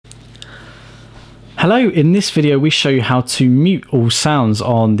Hello, in this video we show you how to mute all sounds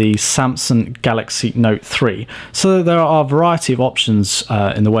on the Samsung Galaxy Note 3. So there are a variety of options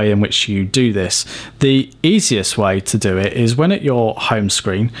in the way in which you do this. The easiest way to do it is when at your home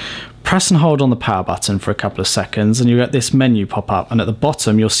screen, press and hold on the power button for a couple of seconds and you get this menu pop up, and at the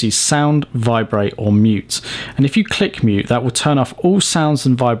bottom you'll see sound, vibrate or mute. And if you click mute, that will turn off all sounds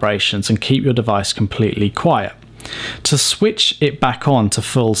and vibrations and keep your device completely quiet. To switch it back on to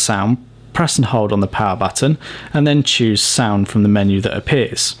full sound, press and hold on the power button and then choose sound from the menu that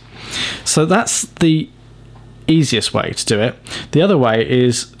appears. So that's the easiest way to do it. The other way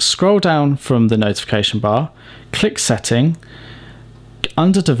is scroll down from the notification bar, click setting,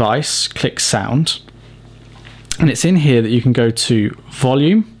 under device click sound, and it's in here that you can go to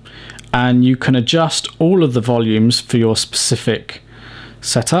volume and you can adjust all of the volumes for your specific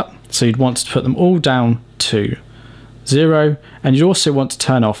setup. So you'd want to put them all down to 0, and you also want to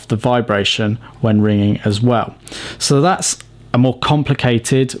turn off the vibration when ringing as well. So that's a more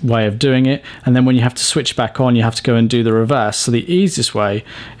complicated way of doing it, and then when you have to switch back on you have to go and do the reverse. So the easiest way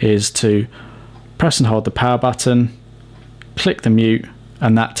is to press and hold the power button, click the mute,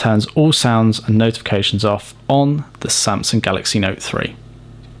 and that turns all sounds and notifications off on the Samsung Galaxy Note 3.